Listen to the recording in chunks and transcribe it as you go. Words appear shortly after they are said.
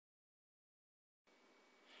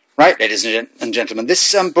Right, ladies and gentlemen,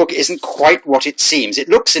 this book isn't quite what it seems. It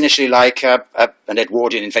looks initially like an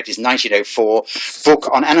Edwardian, in fact, it's 1904 book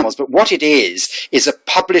on animals, but what it is a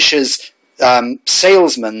publisher's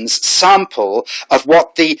salesman's sample of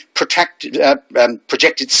what the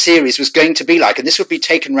projected series was going to be like. And this would be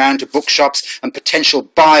taken round to bookshops and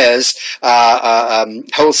potential buyers,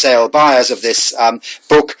 wholesale buyers of this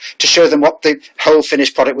book, to show them what the whole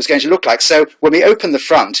finished product was going to look like. So when we open the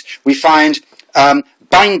front, we find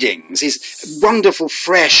bindings, these wonderful,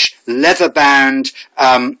 fresh, leather-bound,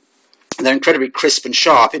 they're incredibly crisp and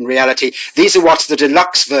sharp in reality. These are what the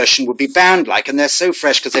deluxe version would be bound like, and they're so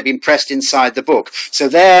fresh because they've been pressed inside the book. So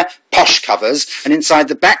they're posh covers, and inside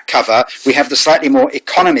the back cover we have the slightly more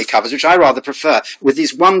economy covers, which I rather prefer, with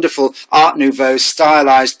these wonderful Art Nouveau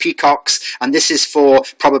stylized peacocks, and this is for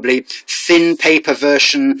probably thin paper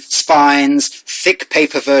version spines, thick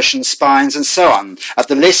paper version spines, and so on. At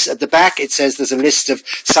the back it says there's a list of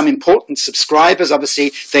some important subscribers.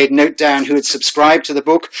 Obviously they'd note down who had subscribed to the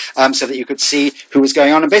book, so that you could see who was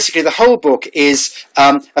going on. And basically the whole book is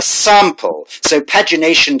a sample, so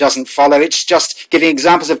pagination doesn't follow. It's just giving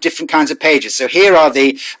examples of different kinds of pages. So here are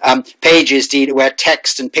the pages where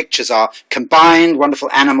text and pictures are combined.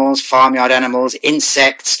 Wonderful animals, farmyard animals,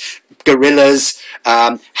 insects, gorillas,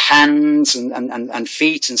 hands and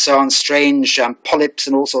feet and so on, strange polyps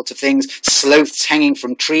and all sorts of things, sloths hanging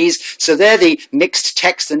from trees. So they're the mixed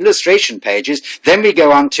text and illustration pages. Then we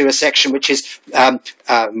go on to a section which is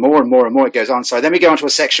more and more it goes on. Sorry. Then we go on to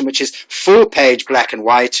a section which is full page black and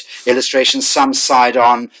white illustrations, some side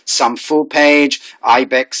on, some full page,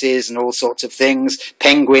 ibexes and all sorts of things,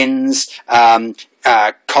 penguins,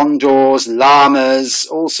 condors, llamas,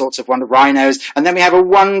 all sorts of rhinos, and then we have a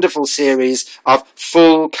wonderful series of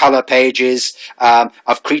full colour pages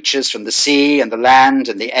of creatures from the sea and the land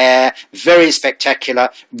and the air. Very spectacular,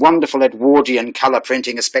 wonderful Edwardian colour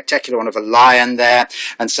printing, a spectacular one of a lion there,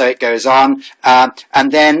 and so it goes on.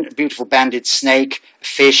 And then beautiful banded snake,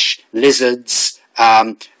 fish, lizards,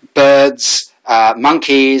 birds,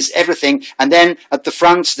 monkeys, everything. And then at the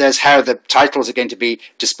front there's how the titles are going to be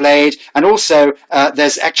displayed, and also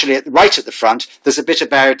there's actually right at the front there's a bit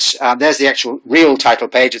about there's the actual real title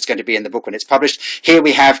page. It's going to be in the book when it's published. Here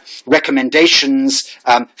we have recommendations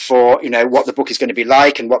for what the book is going to be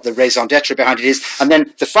like and what the raison d'etre behind it is. And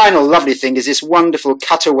then the final lovely thing is this wonderful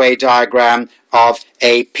cutaway diagram of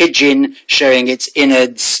a pigeon showing its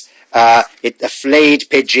innards, a flayed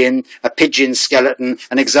pigeon, a pigeon skeleton,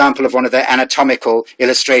 an example of one of their anatomical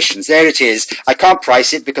illustrations. There it is. I can't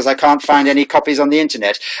price it because I can't find any copies on the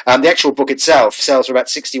internet. The actual book itself sells for about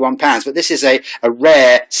 £61, but this is a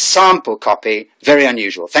rare sample copy, very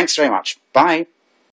unusual. Thanks very much. Bye.